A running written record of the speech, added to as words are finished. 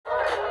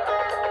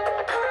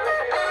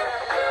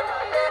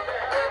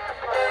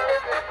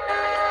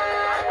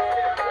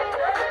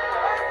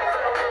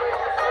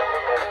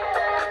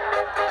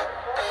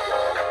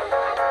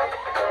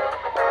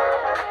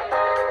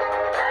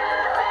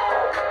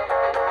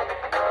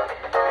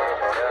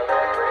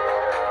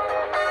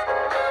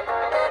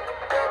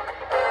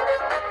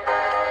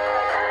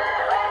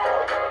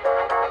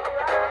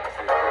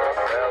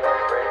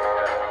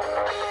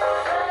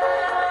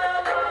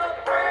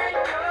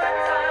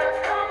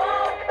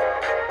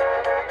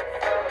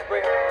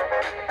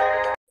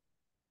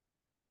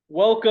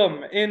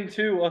Welcome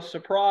into a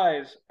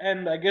surprise,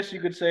 and I guess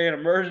you could say an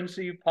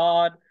emergency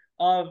pod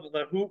of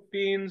the Hoop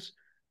Fiends.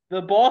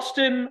 The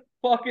Boston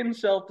fucking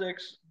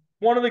Celtics,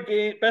 one of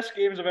the best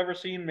games I've ever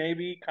seen,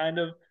 maybe, kind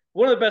of.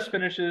 One of the best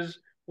finishes,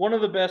 one of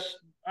the best.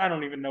 I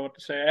don't even know what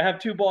to say. I have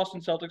two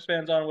Boston Celtics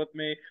fans on with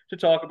me to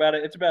talk about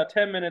it. It's about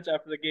 10 minutes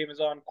after the game is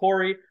on.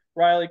 Corey,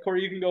 Riley,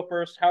 Corey, you can go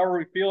first. How are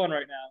we feeling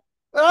right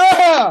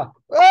now?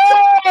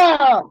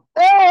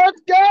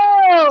 Let's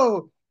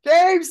go.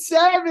 Game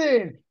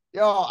 7.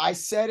 Yo, I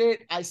said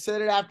it. I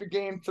said it after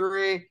game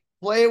 3.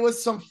 Play with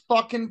some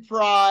fucking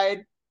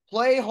pride.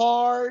 Play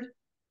hard.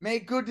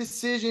 Make good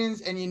decisions,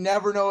 and you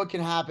never know what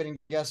can happen. And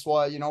guess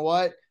what? You know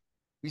what?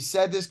 We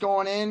said this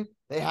going in.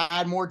 They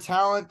had more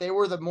talent. They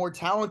were the more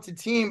talented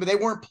team, but they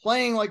weren't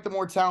playing like the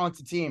more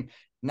talented team.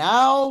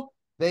 Now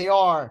they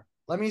are.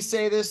 Let me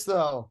say this,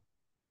 though.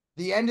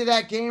 The end of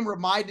that game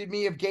reminded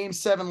me of game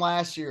 7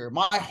 last year.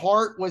 My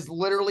heart was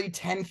literally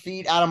 10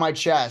 feet out of my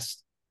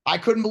chest. I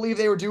couldn't believe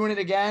they were doing it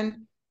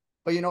again.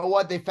 But you know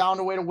what? They found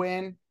a way to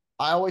win.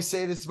 I always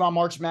say this about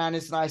March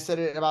Madness, and I said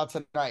it about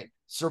tonight.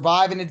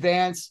 Survive in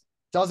advance.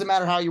 Doesn't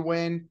matter how you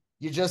win.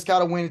 You just got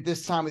to win at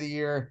this time of the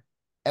year.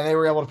 And they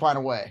were able to find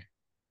a way.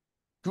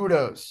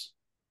 Kudos.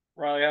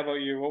 Riley, how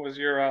about you? What was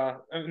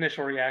your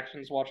initial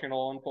reactions watching it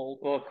all unfold?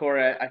 Well,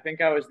 Corey, I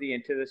think I was the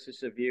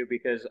antithesis of you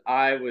because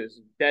I was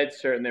dead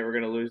certain they were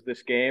going to lose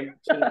this game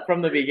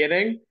from the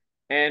beginning.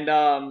 And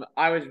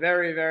I was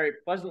very, very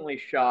pleasantly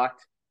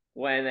shocked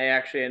when they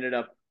actually ended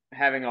up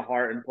having a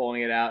heart and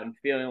pulling it out and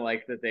feeling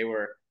like that they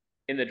were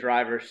in the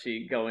driver's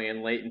seat going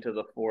in late into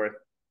the fourth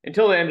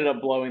until they ended up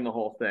blowing the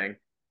whole thing.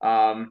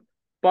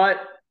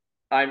 But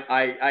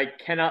I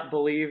cannot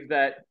believe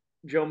that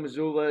Joe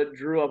Mazzulla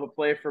drew up a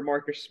play for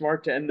Marcus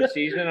Smart to end the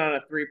season on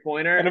a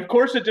three-pointer. And of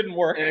course it didn't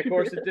work. And of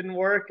course it didn't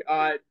work.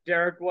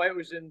 Derrick White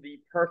was in the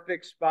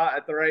perfect spot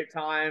at the right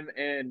time.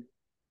 And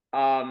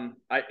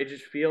it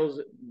just feels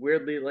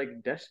weirdly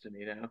like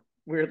destiny now.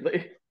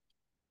 Weirdly.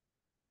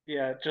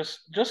 Yeah,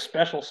 just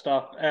special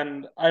stuff.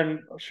 And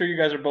I'm sure you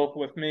guys are both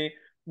with me.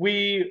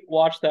 We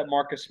watched that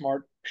Marcus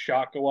Smart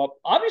shot go up.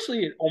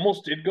 Obviously, it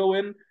almost did go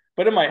in,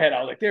 but in my head, I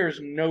was like, there is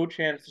no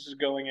chance this is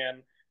going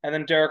in. And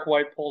then Derek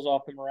White pulls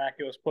off the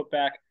miraculous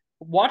putback.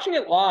 Watching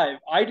it live,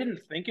 I didn't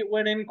think it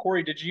went in.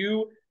 Corey, did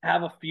you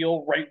have a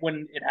feel right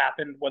when it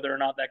happened, whether or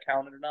not that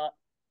counted or not?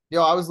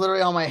 Yo, I was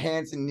literally on my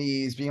hands and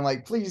knees being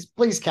like, please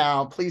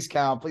count, please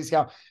count, please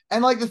count.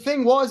 And like the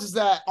thing is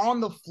that on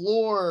the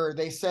floor,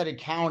 they said it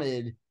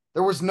counted.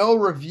 There was no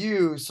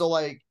review. So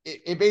like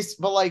it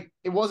basically, but like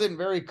it wasn't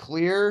very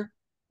clear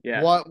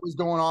what was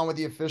going on with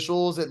the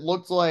officials. It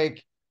looked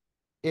like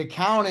it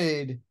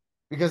counted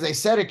because they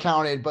said it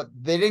counted, but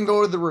they didn't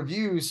go to the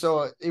review.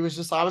 So it was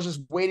just, I was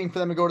just waiting for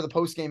them to go to the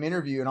post-game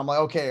interview. And I'm like,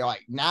 okay,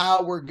 like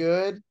now we're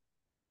good.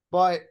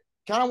 But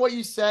kind of what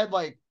you said,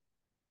 like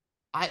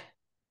I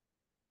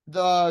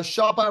the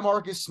shot by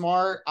Marcus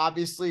Smart,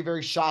 obviously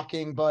very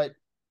shocking, but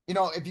you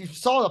know, if you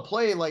saw the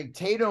play, like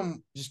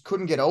Tatum just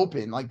couldn't get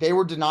open. Like they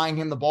were denying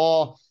him the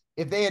ball.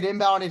 If they had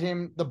inbounded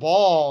him the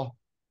ball,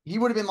 he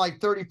would have been like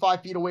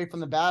 35 feet away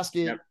from the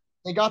basket. Yep.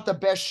 They got the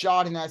best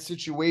shot in that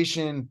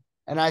situation.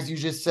 And as you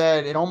just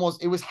said, it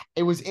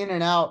was in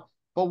and out.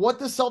 But what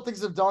the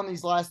Celtics have done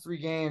these last 3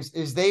 games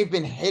is they've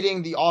been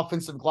hitting the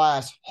offensive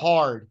glass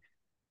hard.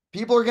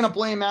 People are going to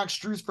blame Max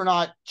Strus for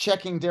not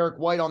checking Derrick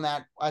White on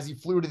that as he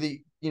flew to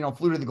the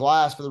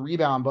glass for the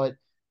rebound. But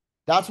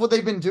that's what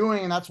they've been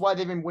doing, and that's why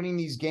they've been winning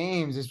these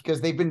games, is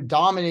because they've been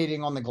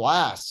dominating on the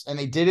glass. And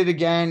they did it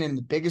again in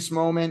the biggest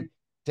moment.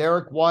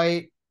 Derrick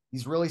White,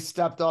 he's really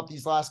stepped up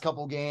these last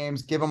couple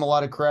games. Give him a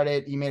lot of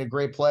credit. He made a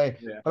great play.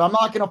 Yeah. But I'm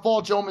not going to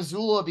fault Joe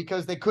Mazzulla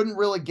because they couldn't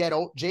really get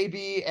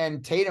JB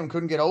and Tatum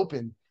couldn't get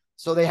open.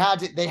 So they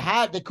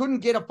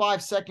couldn't get a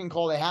 5-second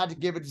call. They had to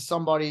give it to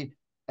somebody.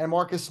 And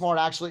Marcus Smart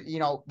actually,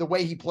 the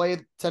way he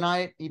played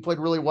tonight, he played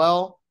really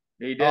well.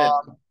 He did.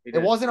 It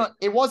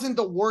wasn't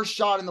the worst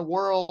shot in the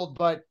world,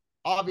 but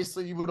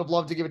obviously you would have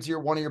loved to give it to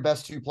one of your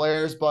best 2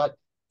 players. But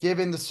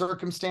given the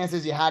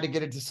circumstances, you had to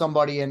get it to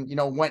somebody, and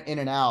went in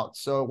and out.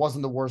 So it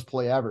wasn't the worst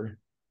play ever.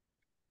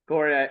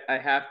 Corey, I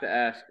have to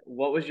ask,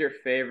 what was your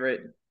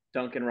favorite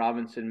Duncan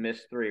Robinson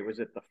missed three? Was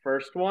it the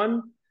first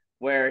one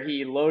where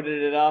he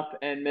loaded it up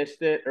and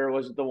missed it, or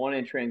was it the one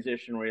in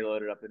transition where he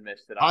loaded up and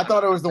missed it? I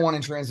thought it was the one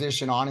in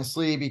transition,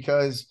 honestly,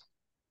 because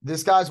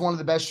this guy's one of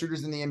the best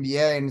shooters in the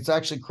NBA, and it's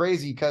actually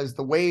crazy because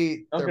the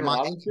way Duncan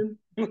Robinson,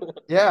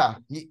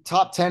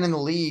 top 10 in the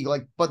league,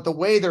 but the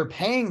way they're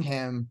paying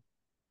him,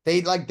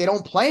 they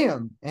don't play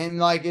him, and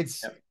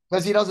it's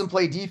because he doesn't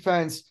play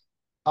defense,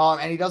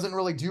 and he doesn't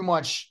really do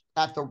much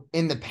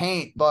in the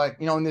paint. But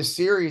in this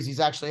series, he's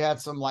actually had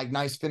some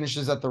nice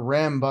finishes at the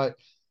rim, but.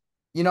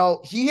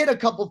 He hit a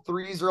couple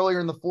threes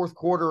earlier in the fourth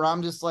quarter.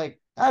 I'm just like,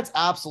 that's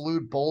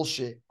absolute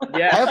bullshit.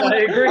 Yeah, I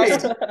agree.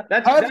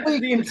 That's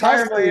the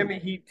entire Miami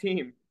Heat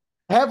team.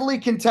 Heavily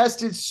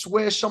contested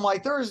swish. I'm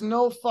like, there is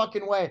no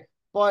fucking way.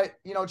 But,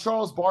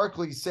 Charles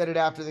Barkley said it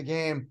after the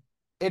game.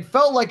 it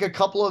felt like a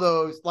couple of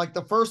those, like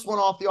the first one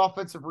off the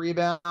offensive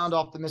rebound,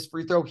 off the missed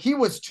free throw, he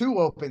was too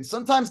open.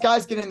 Sometimes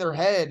guys get in their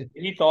head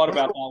He thought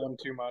about that one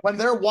too much. when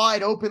they're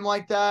wide open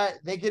like that.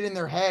 They get in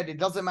their head. It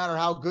doesn't matter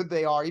how good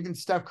they are. Even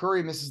Steph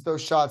Curry misses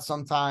those shots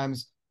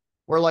sometimes.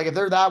 Where like if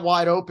they're that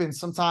wide open,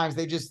 sometimes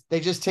they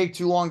just take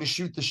too long to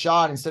shoot the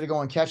shot instead of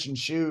going catch and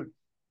shoot.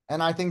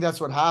 And I think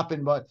that's what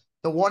happened. But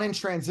the one in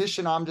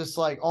transition, I'm just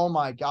like, oh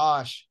my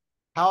gosh,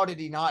 how did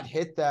he not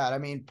hit that? I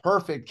mean,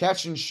 perfect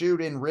catch and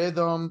shoot in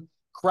rhythm.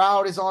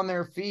 Crowd is on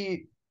their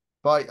feet.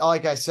 But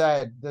like I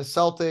said, the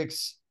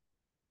Celtics,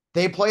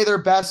 they play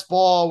their best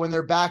ball when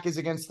their back is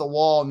against the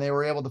wall, and they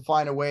were able to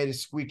find a way to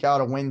squeak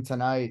out a win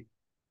tonight.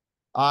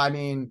 I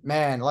mean,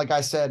 man, like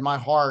I said, my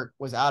heart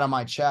was out of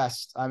my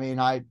chest. I mean,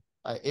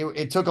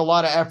 it took a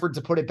lot of effort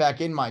to put it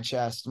back in my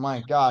chest.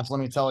 My gosh, let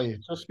me tell you.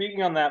 So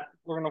speaking on that,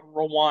 we're gonna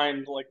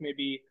rewind like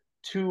maybe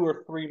 2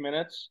 or 3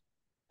 minutes,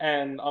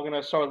 and I'm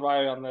gonna start with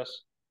Riley on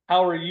this.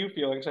 How are you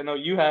feeling? Because I know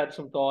you had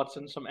some thoughts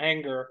and some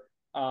anger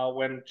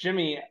when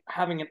Jimmy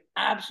having an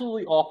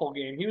absolutely awful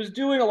game. He was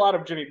doing a lot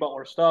of Jimmy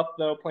Butler stuff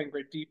though, playing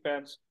great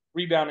defense,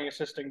 rebounding,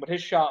 assisting, but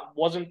his shot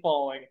wasn't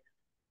falling.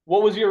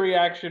 What was your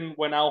reaction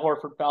when Al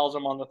Horford fouls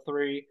him on the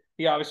three?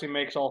 He obviously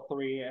makes all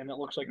three, and it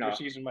looks like your No.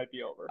 season might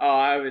be over. Oh,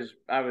 I was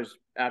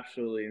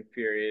absolutely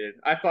infuriated.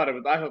 I thought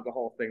the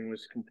whole thing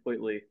was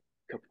completely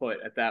kaput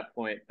at that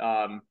point.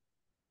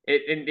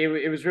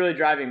 It was really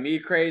driving me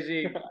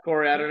crazy,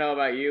 Corey. I don't know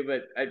about you,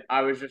 but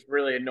I was just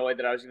really annoyed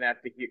that I was going to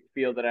have to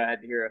feel that I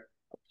had to hear a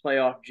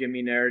playoff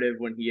Jimmy narrative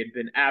when he had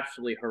been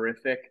absolutely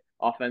horrific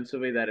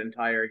offensively that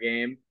entire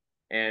game,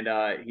 and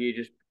he had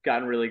just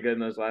gotten really good in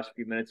those last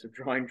few minutes of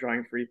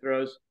drawing free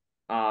throws.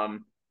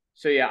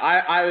 So yeah,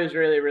 I was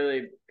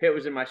really pit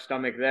was in my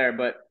stomach there,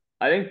 but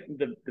I think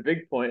the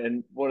big point,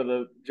 and one of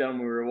the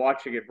gentlemen we were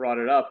watching it brought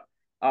it up.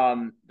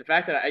 The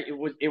fact that it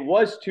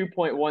was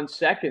 2.1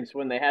 seconds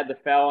when they had the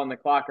foul on the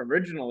clock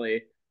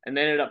originally, and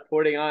they ended up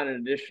putting on an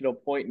additional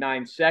zero point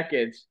 0.9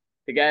 seconds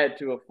to get it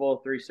to a full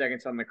 3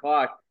 seconds on the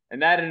clock,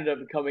 and that ended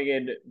up coming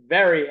in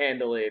very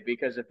handily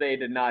because if they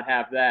did not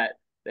have that,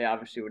 they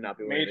obviously would not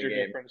be winning Major the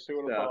game. difference.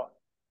 Who would have So thought?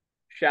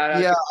 shout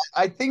out Yeah, to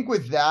I think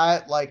with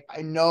that, like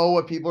I know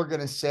what people are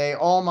gonna say.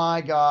 Oh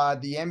my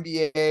God, the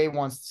NBA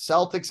wants the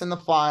Celtics in the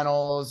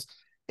finals.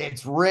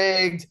 It's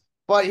rigged.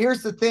 But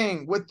here's the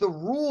thing: with the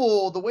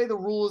rule, the way the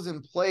rule is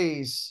in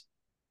place,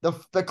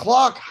 the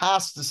clock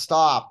has to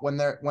stop when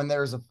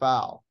there's a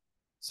foul.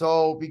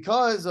 So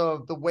because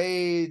of the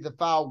way the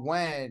foul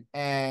went,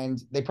 and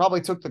they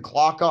probably took the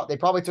clock up, they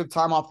probably took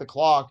time off the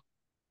clock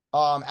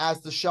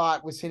as the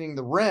shot was hitting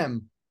the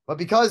rim. But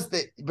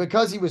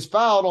because he was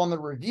fouled on the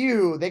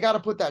review, they got to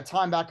put that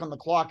time back on the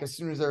clock as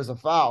soon as there's a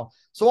foul.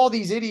 So all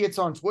these idiots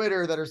on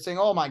Twitter that are saying,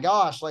 "Oh my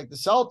gosh, like the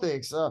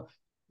Celtics,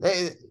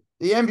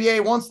 the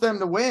NBA wants them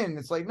to win."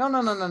 It's like, no.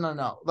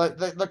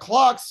 The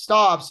clock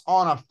stops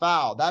on a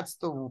foul. That's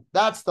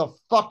the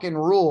fucking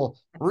rule.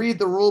 Read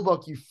the rule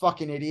book, you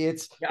fucking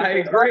idiots. I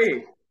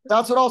agree.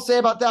 That's what I'll say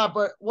about that.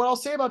 But what I'll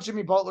say about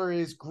Jimmy Butler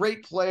is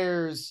great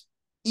players,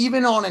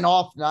 even on an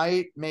off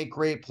night, make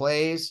great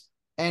plays.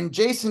 And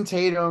Jason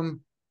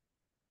Tatum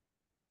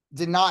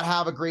did not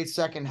have a great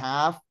second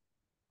half,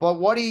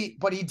 but he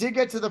did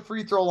get to the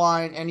free throw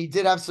line and he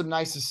did have some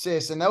nice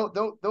assists. And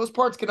those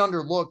parts get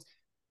underlooked.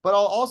 But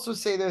I'll also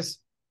say this: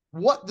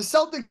 what the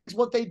Celtics,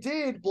 what they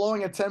did,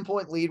 blowing a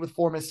 10-point lead with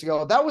 4 minutes to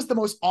go, that was the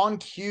most on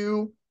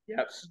cue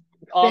Yes.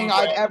 thing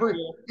I've ever,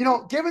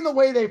 given the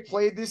way they've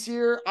played this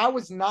year, I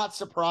was not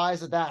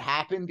surprised that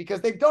happened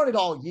because they've done it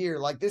all year.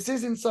 Like this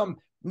isn't some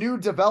new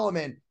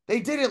development. They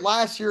did it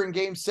last year in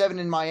Game 7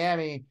 in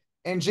Miami,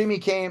 and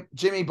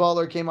Jimmy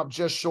Butler came up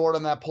just short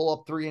on that pull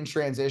up three in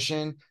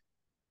transition.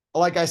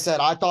 Like I said,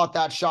 I thought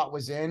that shot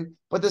was in,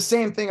 but the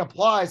same thing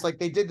applies. Like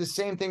they did the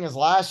same thing as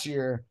last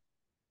year.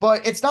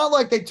 But it's not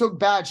like they took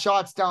bad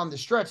shots down the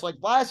stretch. Like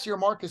last year,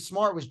 Marcus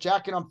Smart was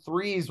jacking up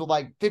threes with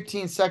like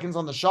 15 seconds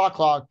on the shot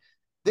clock.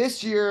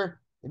 This year,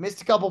 they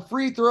missed a couple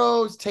free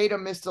throws.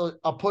 Tatum missed a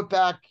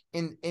putback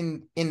in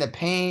the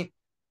paint.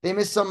 They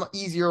missed some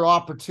easier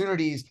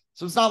opportunities.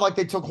 So it's not like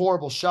they took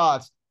horrible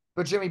shots.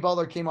 But Jimmy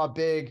Butler came up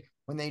big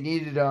when they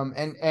needed him.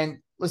 And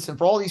listen,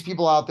 for all these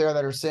people out there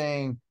that are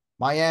saying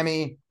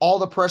Miami, all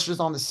the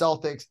pressure's on the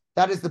Celtics,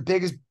 that is the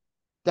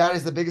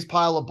biggest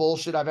pile of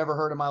bullshit I've ever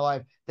heard in my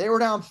life. They were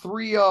down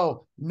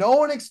 3-0. No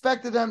one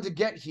expected them to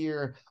get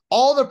here.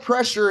 All the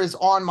pressure is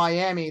on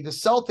Miami, the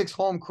Celtics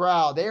home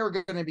crowd. They are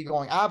going to be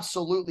going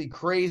absolutely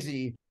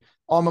crazy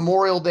on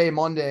Memorial Day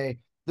Monday.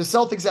 The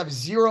Celtics have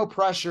zero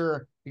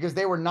pressure because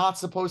they were not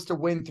supposed to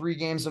win 3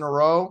 games in a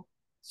row.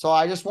 So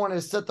I just wanted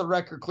to set the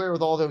record clear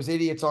with all those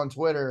idiots on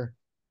Twitter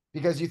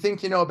because you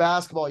think you know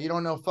basketball, you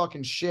don't know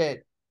fucking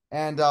shit.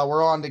 And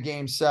we're on to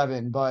Game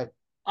 7, but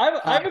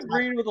I've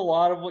agreed with a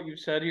lot of what you've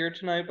said here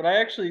tonight, but I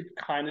actually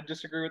kind of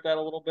disagree with that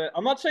a little bit.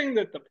 I'm not saying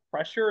that the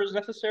pressure is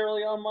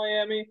necessarily on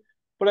Miami,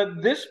 but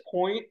at this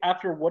point,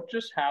 after what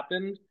just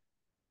happened,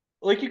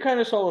 like you kind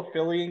of saw with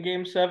Philly in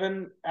Game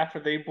 7 after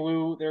they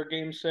blew their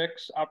Game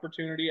 6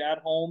 opportunity at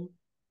home,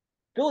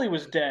 Philly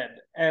was dead.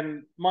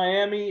 And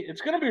Miami,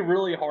 it's going to be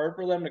really hard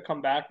for them to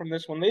come back from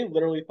this when they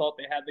literally thought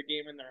they had the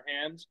game in their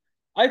hands.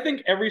 I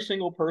think every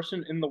single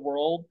person in the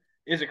world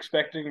is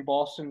expecting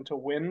Boston to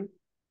win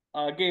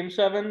game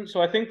seven.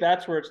 So I think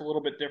that's where it's a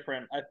little bit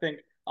different. I think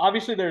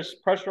obviously there's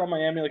pressure on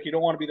Miami. Like, you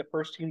don't want to be the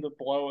first team to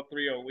blow a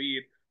 3-0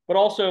 lead. But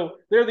also,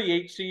 they're the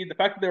 8 seed. The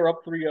fact that they were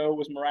up 3-0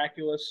 was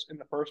miraculous in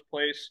the first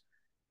place.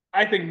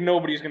 I think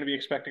nobody's going to be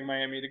expecting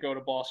Miami to go to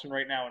Boston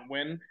right now and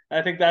win. And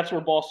I think that's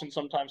where Boston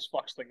sometimes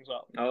fucks things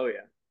up. Oh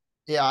yeah.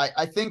 Yeah,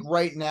 I think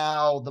right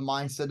now the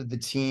mindset of the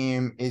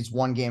team is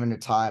one game at a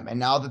time. And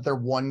now that they're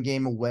one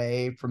game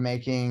away from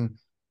making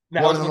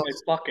one Now's of the when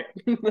most they fuck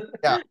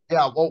it.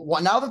 yeah.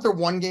 Well, now that they're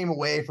one game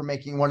away from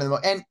making one of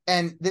the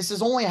and this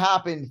has only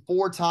happened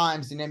 4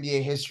 times in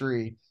NBA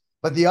history,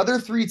 but the other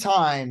 3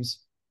 times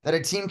that a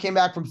team came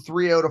back from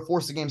 3-0 to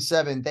force a game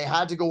seven, they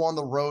had to go on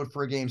the road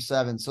for a game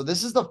seven. So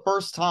this is the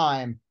first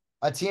time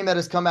a team that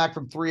has come back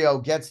from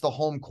 3-0 gets the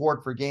home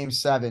court for game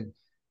seven.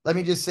 Let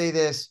me just say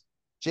this.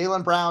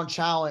 Jaylen Brown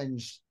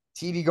challenged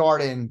TD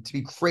Garden to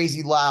be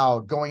crazy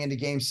loud going into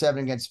game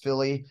seven against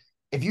Philly.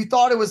 If you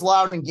thought it was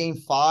loud in game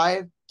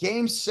five,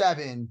 game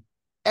seven,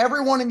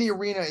 everyone in the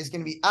arena is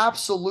going to be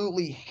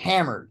absolutely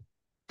hammered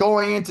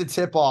going into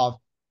tip off.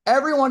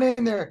 Everyone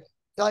in there,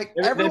 like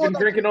They've everyone,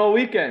 been drinking all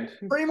weekend.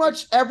 pretty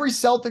much every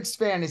Celtics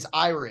fan is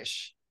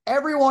Irish.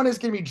 Everyone is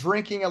going to be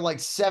drinking at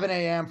like 7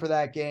 a.m. for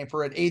that game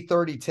for an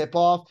 8:30 tip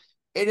off.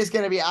 It is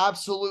going to be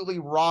absolutely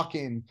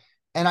rocking.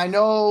 And I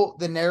know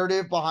the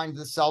narrative behind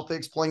the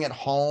Celtics playing at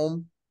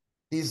home,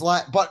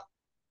 but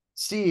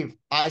Steve,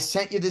 I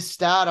sent you this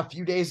stat a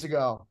few days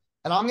ago,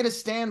 and I'm going to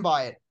stand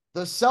by it.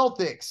 The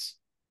Celtics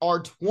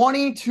are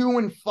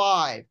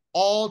 22-5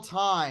 all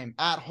time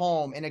at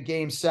home in a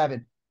game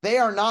seven. They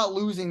are not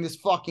losing this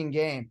fucking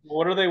game.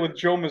 What are they with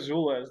Joe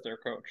Mazzulla as their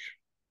coach?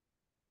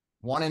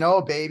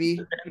 1-0, baby.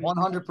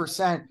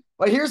 100%.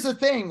 But here's the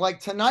thing, like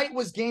tonight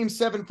was game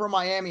seven for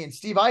Miami, and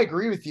Steve, I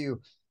agree with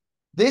you.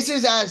 This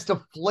is as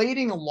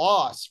deflating a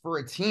loss for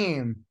a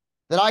team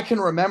that I can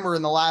remember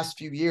in the last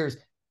few years.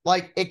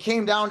 Like, it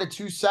came down to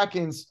 2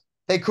 seconds.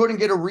 They couldn't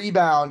get a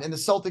rebound, and the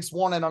Celtics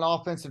won it on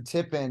offensive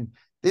tip-in.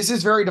 This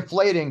is very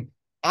deflating.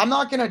 I'm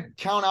not going to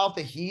count out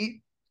the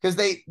Heat because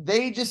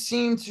they just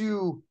seem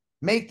to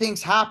make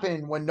things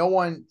happen when no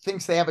one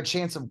thinks they have a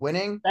chance of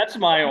winning. That's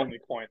my only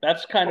point.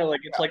 That's kind of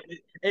like it's like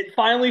it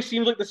finally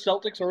seems like the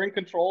Celtics are in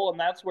control, and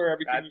that's where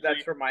everything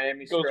That's where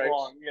Miami goes strikes.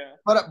 wrong. Yeah,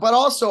 But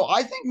also,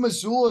 I think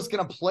Missoula is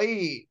going to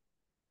play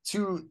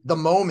to the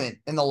moment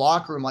in the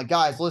locker room. Like,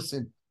 guys,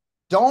 listen,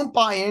 don't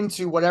buy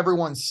into what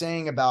everyone's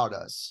saying about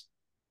us.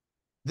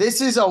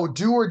 This is a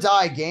do or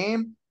die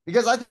game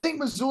because I think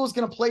Missoula's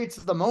going to play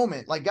to the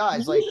moment. Like, guys,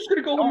 who's like, just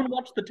gonna go home and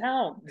watch the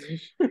town?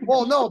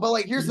 well, no, but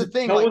like, here's the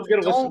thing. No like, one's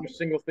gonna listen to a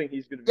single thing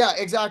he's gonna. Yeah,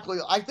 exactly.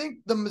 I think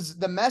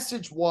the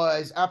message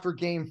was after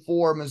game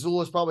four,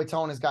 Missoula's probably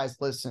telling his guys,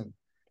 listen,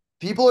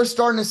 people are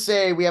starting to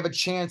say we have a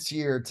chance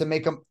here to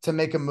make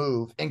a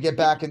move and get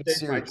back in the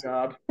series.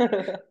 Job.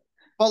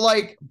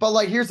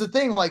 But here's the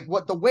thing, like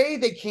what the way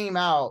they came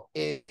out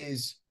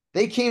is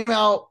they came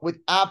out with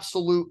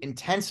absolute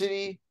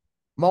intensity,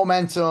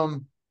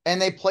 momentum,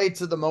 and they played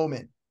to the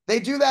moment. They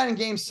do that in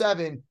game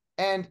seven.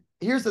 And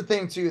here's the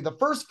thing, too. The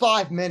first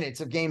 5 minutes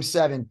of game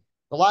seven,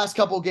 the last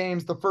couple of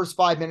games, the first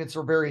 5 minutes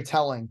were very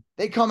telling.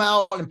 They come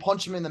out and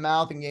punch them in the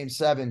mouth in game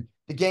seven.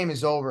 The game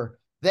is over.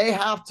 They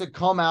have to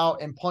come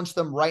out and punch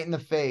them right in the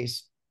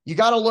face. You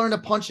got to learn to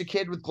punch a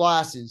kid with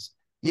glasses.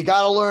 You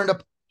got to learn to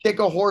kick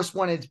a horse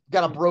when it's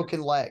got a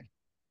broken leg.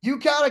 You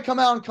got to come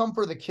out and come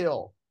for the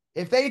kill.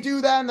 If they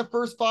do that in the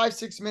first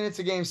 5-6 minutes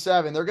of game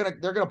seven, they're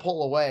gonna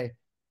pull away.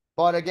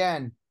 But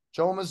again,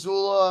 Joe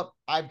Mazzulla,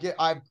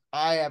 I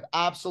have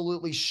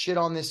absolutely shit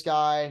on this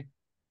guy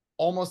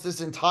almost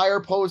this entire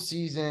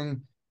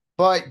postseason,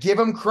 but give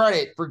him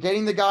credit for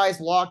getting the guys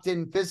locked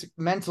in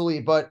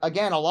mentally. But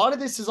again, a lot of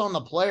this is on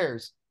the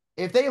players.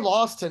 If they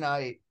lost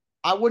tonight,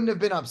 I wouldn't have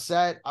been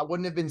upset. I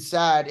wouldn't have been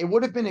sad. It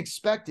would have been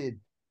expected.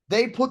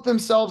 They put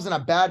themselves in a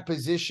bad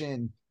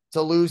position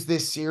to lose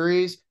this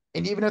series.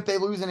 And even if they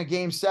lose in a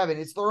game seven,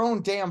 it's their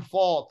own damn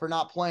fault for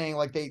not playing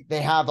like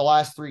they have the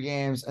last 3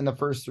 games and the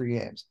first 3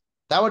 games.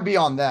 That would be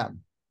on them.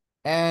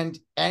 And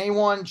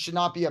anyone should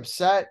not be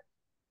upset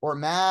or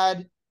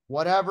mad,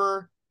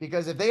 whatever,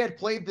 because if they had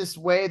played this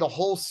way the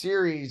whole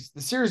series,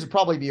 the series would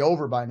probably be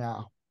over by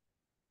now.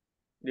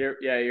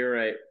 You're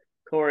right.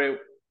 Corey,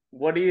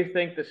 what do you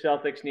think the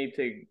Celtics need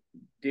to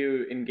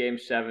do in game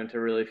seven to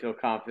really feel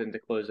confident to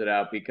close it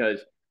out? Because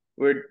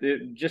we're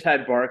just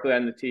had Barkley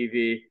on the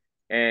TV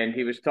and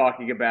he was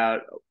talking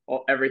about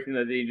everything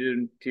that they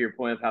do, to your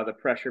point of how the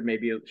pressure may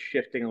be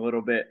shifting a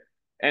little bit.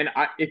 And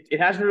it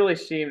hasn't really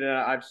seemed, and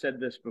I've said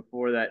this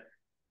before, that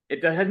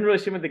it hasn't really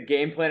seemed like the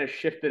game plan has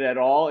shifted at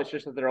all. It's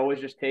just that they're always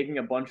just taking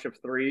a bunch of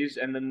threes,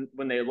 and then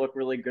when they look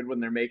really good when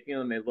they're making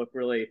them, they look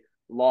really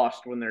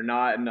lost when they're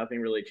not, and nothing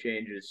really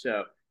changes.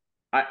 So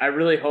I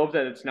really hope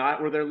that it's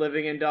not where they're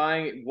living and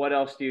dying. What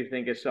else do you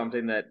think is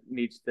something that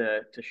needs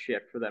to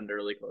shift for them to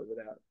really close it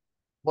out?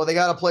 Well, they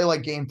got to play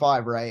like game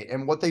 5, right?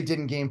 And what they did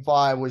in game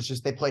 5 was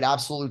just they played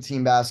absolute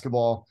team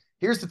basketball.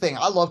 Here's the thing.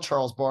 I love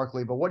Charles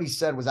Barkley, but what he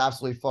said was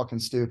absolutely fucking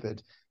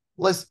stupid.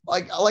 Listen,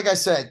 like I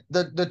said,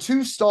 the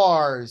two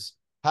stars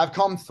have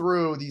come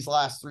through these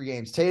last 3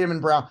 games. Tatum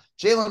and Brown.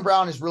 Jaylen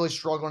Brown is really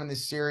struggling in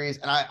this series,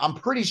 and I'm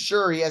pretty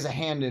sure he has a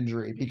hand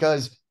injury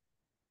because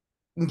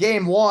in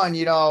game 1,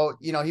 he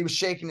was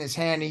shaking his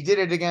hand. He did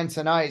it again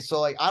tonight.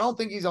 So like I don't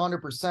think he's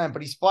 100%,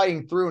 but he's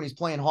fighting through and he's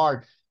playing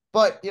hard.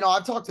 But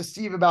I've talked to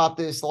Steve about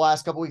this the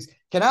last couple weeks.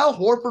 Can Al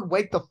Horford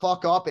wake the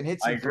fuck up and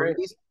hit some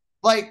threes?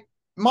 Like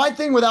my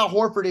thing with Al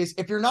Horford is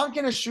if you're not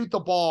going to shoot the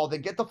ball,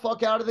 then get the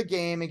fuck out of the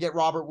game and get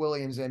Robert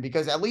Williams in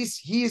because at least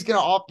he's going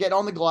to get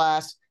on the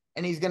glass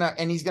and he's going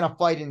to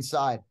fight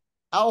inside.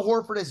 Al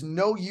Horford has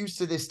no use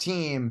to this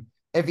team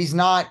if he's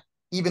not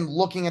even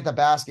looking at the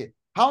basket.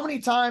 How many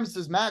times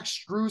does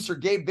Max Strus or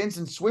Gabe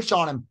Vincent switch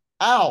on him?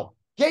 Al,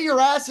 get your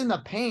ass in the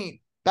paint,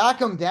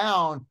 back him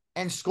down,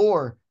 and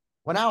score.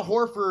 When Al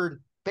Horford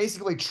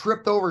basically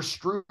tripped over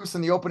Strus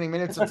in the opening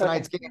minutes of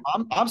tonight's game,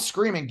 I'm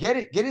screaming,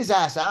 get his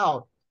ass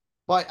out.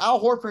 But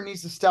Al Horford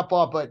needs to step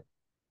up. But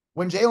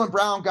when Jaylen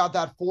Brown got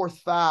that 4th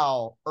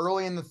foul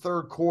early in the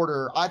 3rd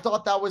quarter, I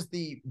thought that was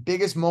the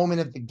biggest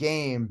moment of the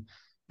game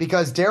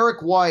because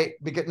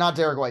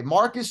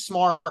Marcus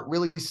Smart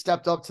really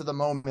stepped up to the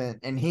moment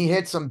and he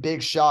hit some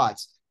big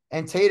shots.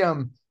 And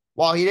Tatum,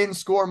 while he didn't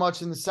score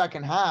much in the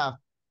second half,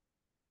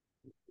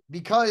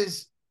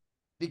 because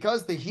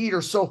the Heat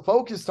are so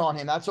focused on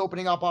him, that's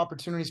opening up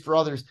opportunities for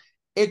others.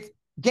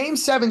 Game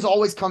 7's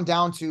always come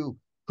down to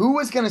who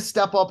is going to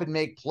step up and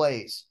make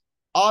plays.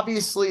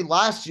 Obviously,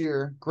 last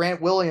year,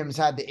 Grant Williams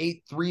had the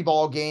 8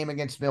 3-ball game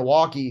against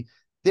Milwaukee.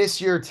 This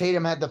year,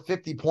 Tatum had the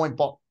 50-point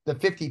ball, the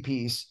 50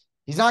 piece.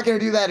 He's not going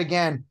to do that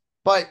again.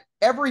 But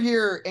every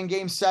year in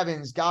game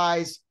 7s,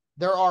 guys,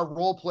 there are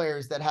role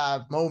players that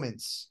have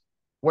moments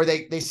where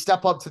they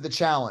step up to the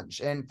challenge.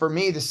 And for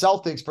me, the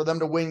Celtics, for them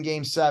to win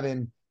game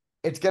 7,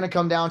 it's going to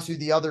come down to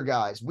the other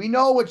guys. We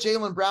know what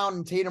Jaylen Brown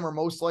and Tatum are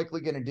most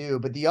likely going to do,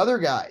 but the other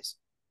guys,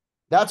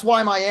 that's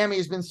why Miami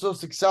has been so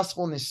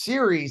successful in this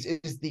series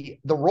is the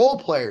role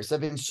players have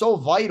been so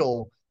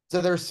vital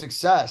to their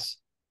success.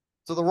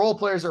 So the role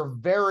players are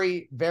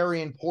very,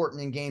 very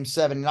important in game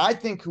 7. And I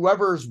think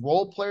whoever's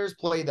role players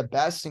play the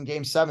best in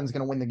game 7 is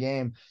going to win the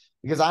game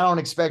because I don't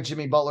expect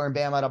Jimmy Butler and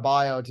Bam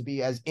Adebayo to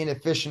be as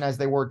inefficient as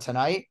they were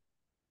tonight.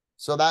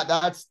 So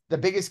that's the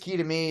biggest key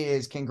to me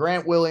is can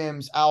Grant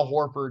Williams, Al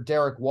Horford,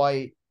 Derrick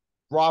White,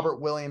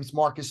 Robert Williams,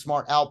 Marcus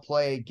Smart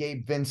outplay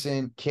Gabe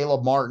Vincent,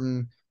 Caleb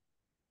Martin,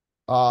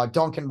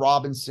 Duncan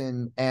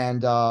Robinson,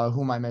 and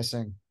who am I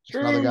missing?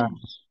 Another guy.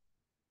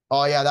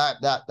 Oh yeah,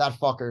 that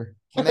fucker.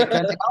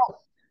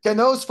 Can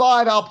those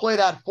 5 outplay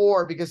that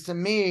 4? Because to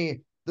me,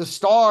 the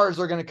stars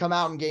are going to come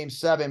out in game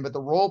 7, but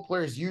the role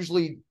players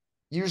usually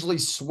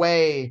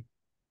sway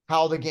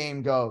how the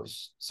game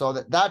goes. So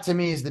that to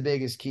me is the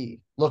biggest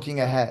key looking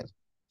ahead.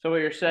 So what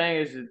you're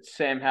saying is it's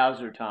Sam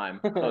Hauser time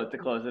to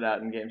close it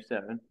out in game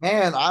 7.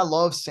 Man, I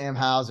love Sam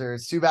Hauser.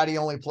 It's too bad he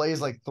only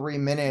plays like 3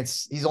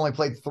 minutes. He's only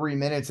played 3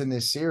 minutes in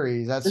this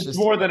series. That's just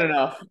more than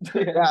enough.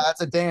 Yeah, that's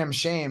a damn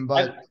shame.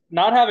 But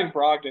not having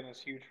Brogdon is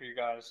huge for you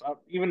guys. I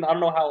don't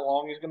know how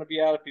long he's going to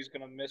be out, if he's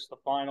going to miss the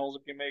finals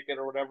if you make it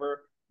or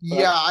whatever.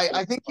 Yeah,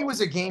 I think he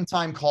was a game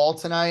time call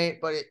tonight,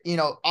 but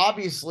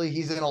obviously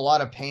he's in a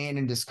lot of pain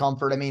and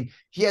discomfort. I mean,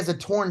 he has a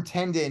torn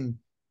tendon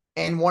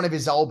in one of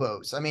his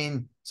elbows. I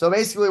mean, so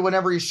basically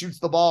whenever he shoots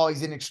the ball,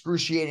 he's in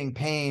excruciating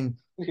pain.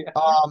 Yeah.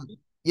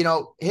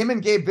 Him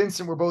and Gabe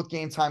Vincent were both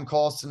game time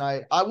calls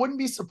tonight. I wouldn't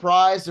be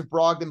surprised if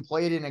Brogdon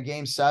played in a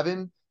game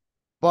 7,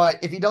 but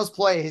if he does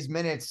play, his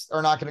minutes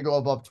are not going to go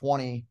above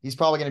 20. He's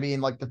probably going to be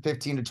in like the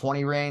 15 to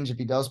 20 range if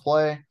he does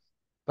play.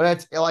 But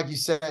it's like you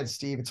said,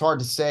 Steve, it's hard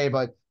to say,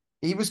 but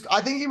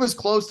I think he was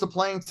close to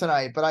playing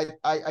tonight, but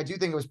I do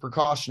think it was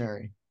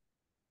precautionary.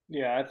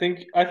 Yeah, I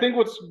think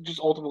what's just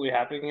ultimately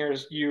happening here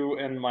is you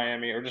and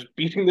Miami are just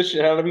beating the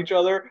shit out of each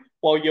other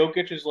while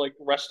Jokic is like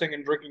resting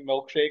and drinking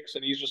milkshakes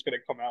and he's just gonna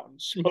come out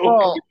and smoke.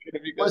 Well,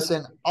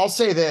 listen, I'll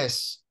say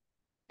this.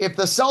 If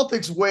the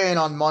Celtics win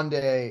on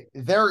Monday,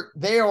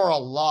 they are a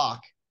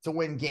lock to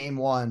win game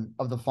 1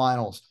 of the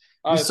finals.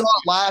 We saw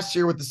it last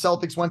year with the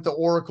Celtics went to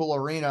Oracle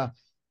Arena.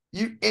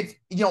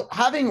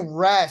 Having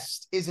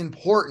rest is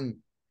important,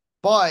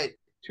 but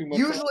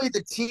usually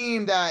the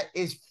team that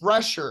is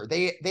fresher,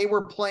 they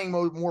were playing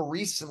more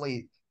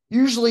recently.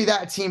 Usually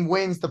that team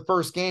wins the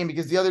first game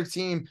because the other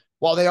team,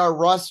 while they are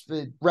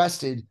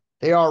rested,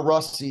 they are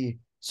rusty.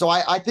 So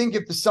I think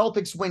if the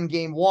Celtics win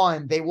game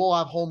 1, they will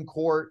have home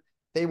court.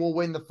 They will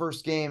win the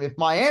first game. If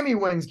Miami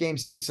wins game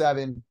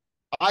 7,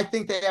 I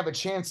think they have a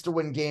chance to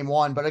win game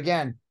 1. But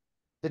again,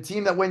 the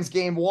team that wins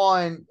game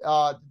 1,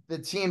 the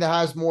team that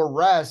has more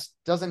rest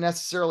doesn't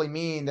necessarily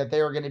mean that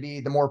they are going to be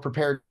the more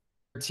prepared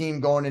team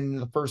going into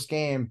the first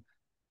game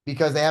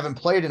because they haven't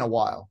played in a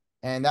while.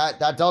 And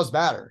that does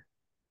matter.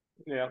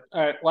 Yeah.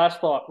 All right.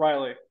 Last thought,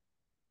 Riley.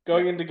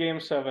 Going into game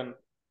 7,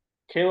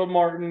 Caleb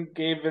Martin,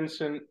 Gabe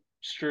Vincent,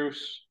 Strus.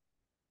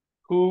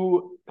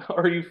 who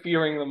are you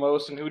fearing the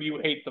most and who do you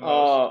hate the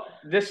most?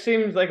 This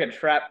seems like a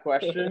trap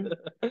question.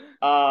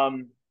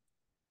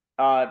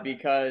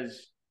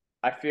 Because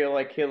I feel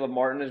like Caleb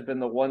Martin has been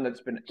the one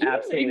that's been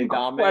absolutely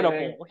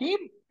dominating.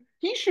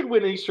 He should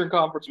win Eastern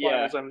Conference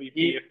Finals MVP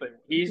if they win.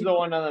 He's the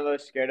one I'm the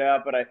most scared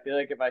of, but I feel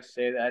like if I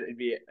say that, it'd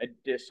be a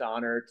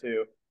dishonor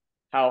to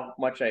how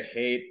much I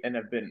hate and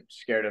have been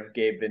scared of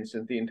Gabe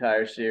Vincent the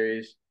entire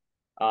series.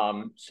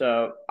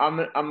 So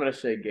I'm gonna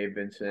say Gabe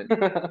Vincent.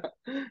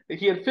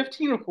 He had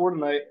 15 of 4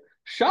 tonight.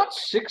 Shot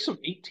 6 of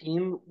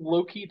 18.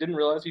 Low key didn't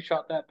realize he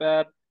shot that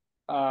bad.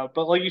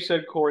 But like you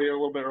said, Corey, a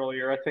little bit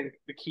earlier, I think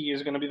the key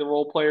is going to be the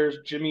role players.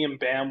 Jimmy and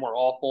Bam were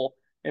awful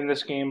in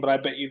this game, but I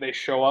bet you they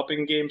show up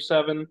in Game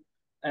 7,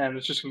 and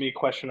it's just going to be a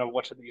question of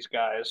which of these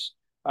guys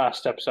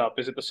steps up.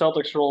 Is it the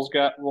Celtics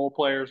role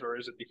players, or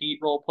is it the Heat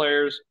role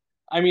players?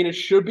 I mean, it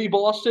should be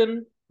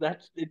Boston.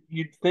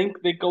 You'd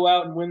think they'd go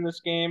out and win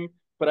this game,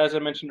 but as I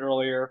mentioned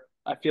earlier,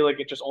 I feel like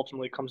it just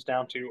ultimately comes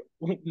down to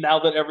now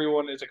that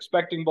everyone is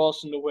expecting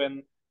Boston to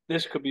win,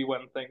 this could be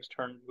when things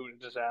turn to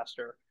a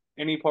disaster.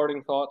 Any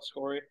parting thoughts,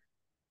 Corey?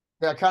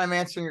 Yeah, kind of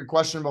answering your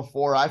question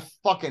before. I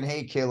fucking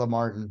hate Caleb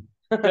Martin.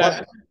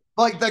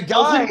 Like the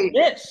guy,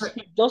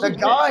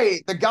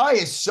 the guy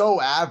is so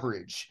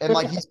average, and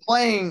like he's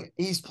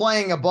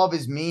playing above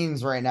his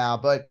means right now.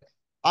 But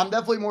I'm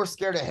definitely more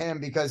scared of him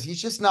because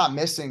he's just not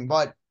missing.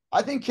 But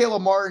I think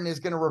Caleb Martin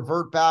is going to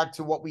revert back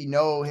to what we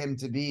know him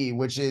to be,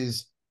 which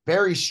is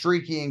very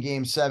streaky in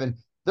Game 7.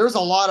 There's a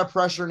lot of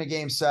pressure in a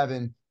Game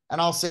 7. And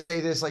I'll say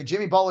this, like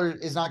Jimmy Butler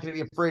is not going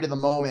to be afraid of the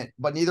moment,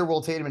 but neither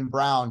will Tatum and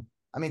Brown.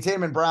 I mean,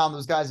 Tatum and Brown,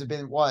 those guys have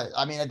been what?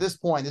 I mean, at this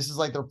point, this is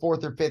like their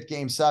 4th or 5th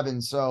Game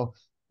 7. So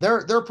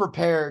they're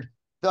prepared.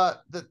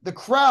 The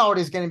crowd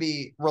is going to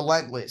be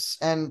relentless.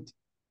 And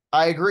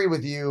I agree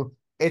with you.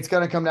 It's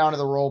going to come down to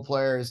the role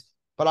players.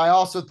 But I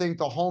also think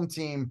the home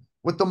team,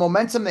 with the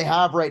momentum they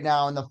have right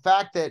now, and the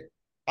fact that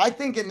I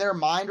think in their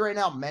mind right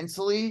now,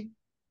 mentally,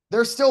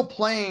 they're still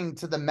playing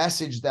to the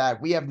message that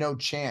we have no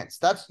chance.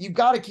 You've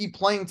got to keep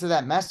playing to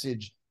that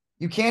message.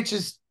 You can't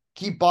just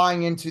keep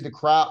buying into the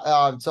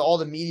crowd, to all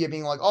the media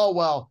being like, oh,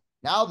 well,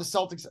 now the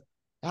Celtics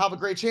have a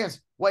great chance.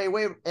 Wait.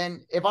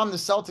 And if I'm the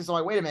Celtics, I'm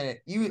like, wait a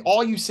minute.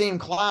 All you same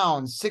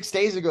clowns 6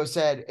 days ago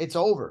said it's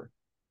over.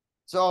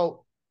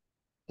 So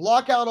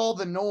block out all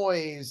the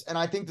noise. And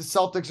I think the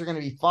Celtics are going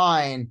to be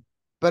fine.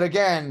 But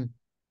again,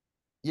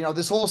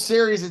 this whole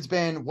series, it's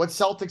been what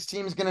Celtics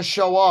team is going to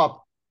show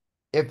up.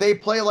 If they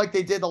play like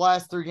they did the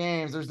last 3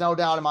 games, there's no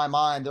doubt in my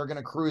mind they're going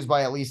to cruise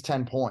by at least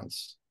 10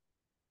 points.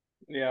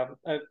 Yeah,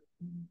 I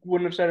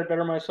wouldn't have said it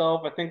better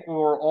myself. I think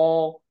we're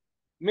all,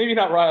 maybe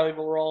not Riley,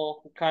 but we're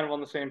all kind of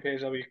on the same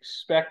page that we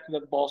expect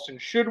that Boston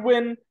should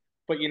win,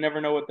 but you never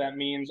know what that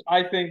means.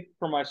 I think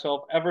for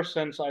myself, ever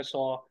since I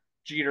saw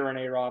Jeter and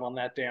A-Rod on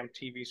that damn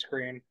TV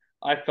screen,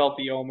 I felt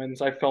the omens.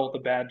 I felt the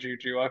bad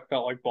juju. I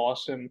felt like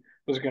Boston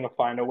was going to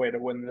find a way to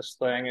win this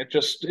thing. It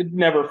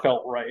never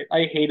felt right.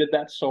 I hated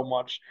that so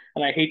much,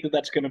 and I hate that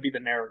that's going to be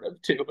the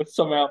narrative too. But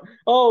somehow,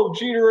 oh,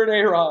 Jeter and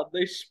A-Rod,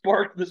 they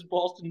sparked this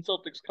Boston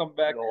Celtics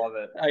comeback. I love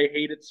it. I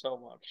hate it so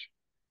much.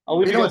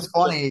 What's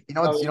funny?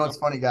 What's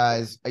funny,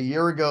 guys? A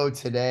year ago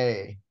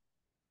today,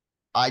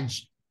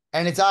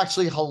 and it's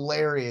actually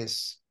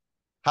hilarious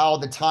how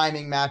the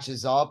timing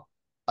matches up.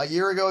 A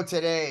year ago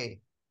today,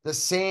 the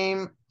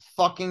same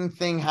fucking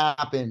thing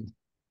happened.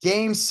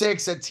 Game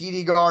 6 at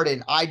TD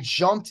Garden. I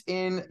jumped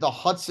in the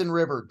Hudson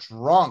River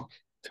drunk.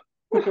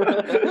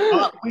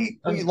 We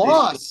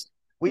lost.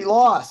 We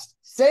lost.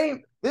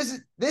 Same. This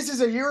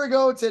is a year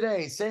ago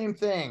today. Same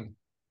thing.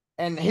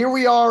 And here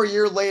we are a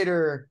year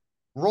later.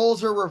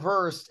 Roles are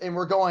reversed, and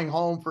we're going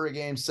home for a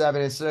Game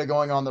 7 instead of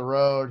going on the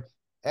road.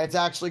 It's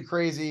actually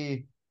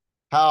crazy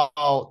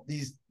how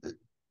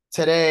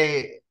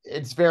today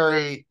it's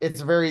very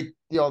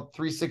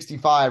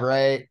 365,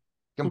 right?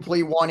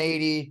 Complete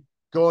 180,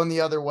 going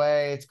the other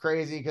way. It's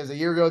crazy because a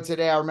year ago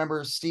today, I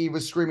remember Steve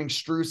was screaming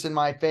Struce in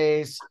my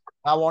face.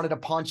 I wanted to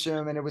punch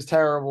him, and it was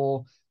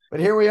terrible. But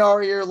here we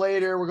are a year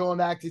later. We're going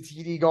back to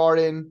TD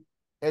Garden.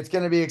 It's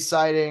going to be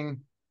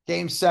exciting.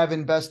 Game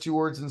 7, best 2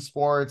 words in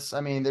sports.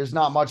 I mean, there's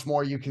not much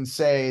more you can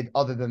say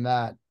other than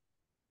that.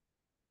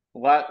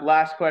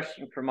 Last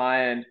question from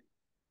my end.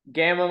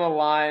 Game on the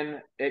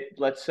line.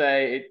 Let's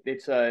say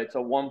it's a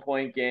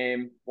 1-point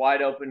game,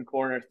 wide open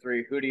corner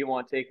 3. Who do you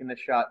want taking the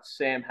shot?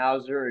 Sam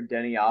Hauser or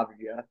Denny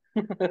Avdija?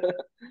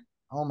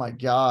 Oh my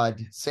God,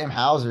 Sam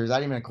Hauser, is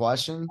that even a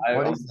question?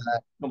 What is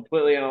that?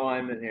 Completely in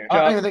alignment here.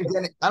 I don't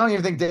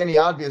even think Danny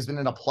Avdija has been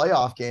in a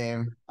playoff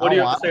game. What do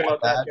you have to say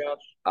about that,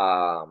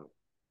 Josh?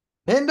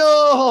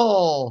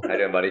 Hindle! How you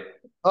doing, buddy?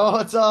 Oh,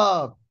 what's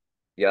up?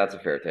 Yeah, that's a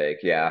fair take.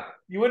 Yeah.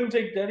 You wouldn't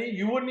take Denny?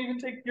 You wouldn't even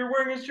take. You're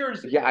wearing his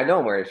jersey. Yeah, I know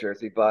I'm wearing his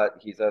jersey, but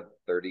he's a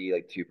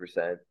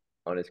 2%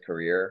 on his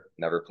career.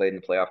 Never played in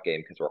a playoff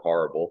game because we're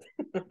horrible.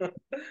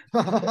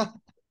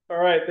 All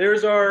right,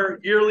 there's our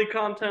yearly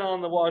content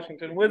on the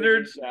Washington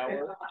Wizards.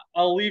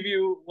 I'll leave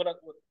you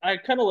I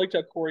kind of liked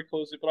how Corey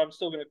closed it, but I'm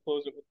still going to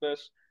close it with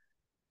this.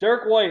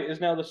 Derrick White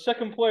is now the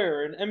 2nd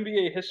player in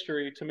NBA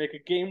history to make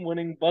a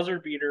game-winning buzzer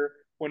beater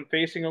when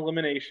facing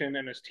elimination,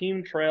 and his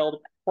team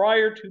trailed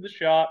prior to the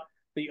shot,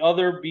 the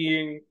other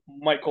being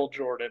Michael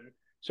Jordan.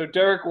 So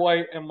Derrick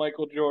White and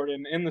Michael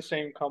Jordan in the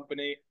same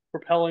company,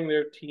 propelling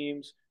their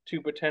teams to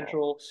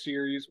potential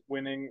series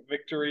winning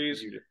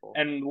victories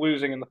and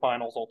losing in the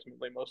finals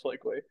ultimately, most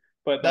likely.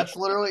 But that's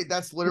literally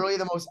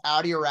the most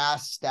out of your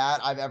ass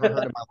stat I've ever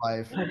heard in my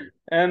life.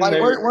 And like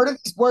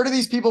where do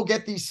these people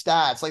get these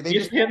stats? Like they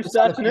just ESPN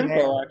stats and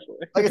info, actually.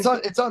 Like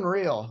it's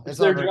unreal. It's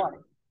their job.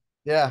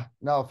 Yeah,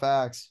 no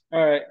facts.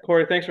 All right,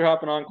 Corey, thanks for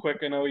hopping on quick.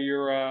 I know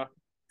you're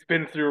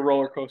been through a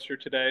roller coaster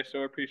today,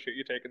 so I appreciate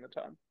you taking the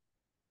time.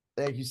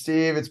 Thank you,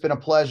 Steve. It's been a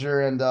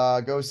pleasure. And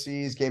go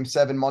Seas Game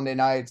 7 Monday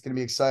night. It's going to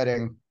be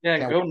exciting. Yeah,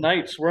 and go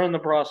Knights. We're in the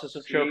process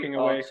of choking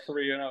away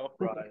 3-0.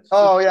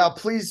 Oh yeah,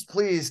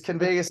 please, can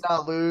Vegas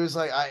not lose?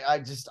 Like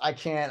I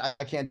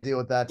can't deal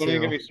with that Don't too.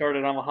 even get me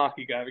started. I'm a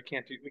hockey guy. We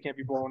can't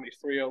be blowing these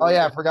 3-0. Oh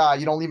yeah, I forgot.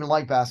 You don't even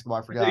like basketball.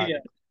 I forgot. Yeah.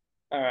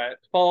 All right.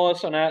 Follow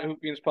us on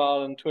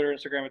 @HoopBeansPod on Twitter,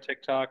 Instagram, and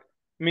TikTok.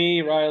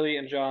 Me, Riley,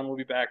 and John will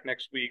be back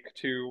next week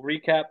to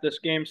recap this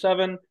Game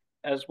 7,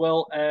 as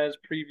well as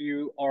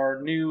preview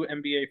our new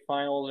NBA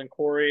Finals. And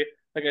Corey,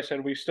 like I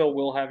said, we still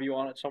will have you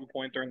on at some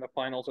point during the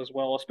finals as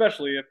well,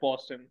 especially if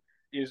Boston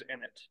is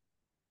in it.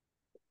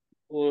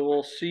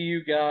 We'll see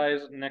you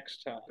guys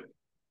next time.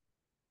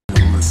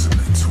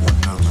 Listening to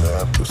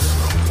another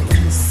episode.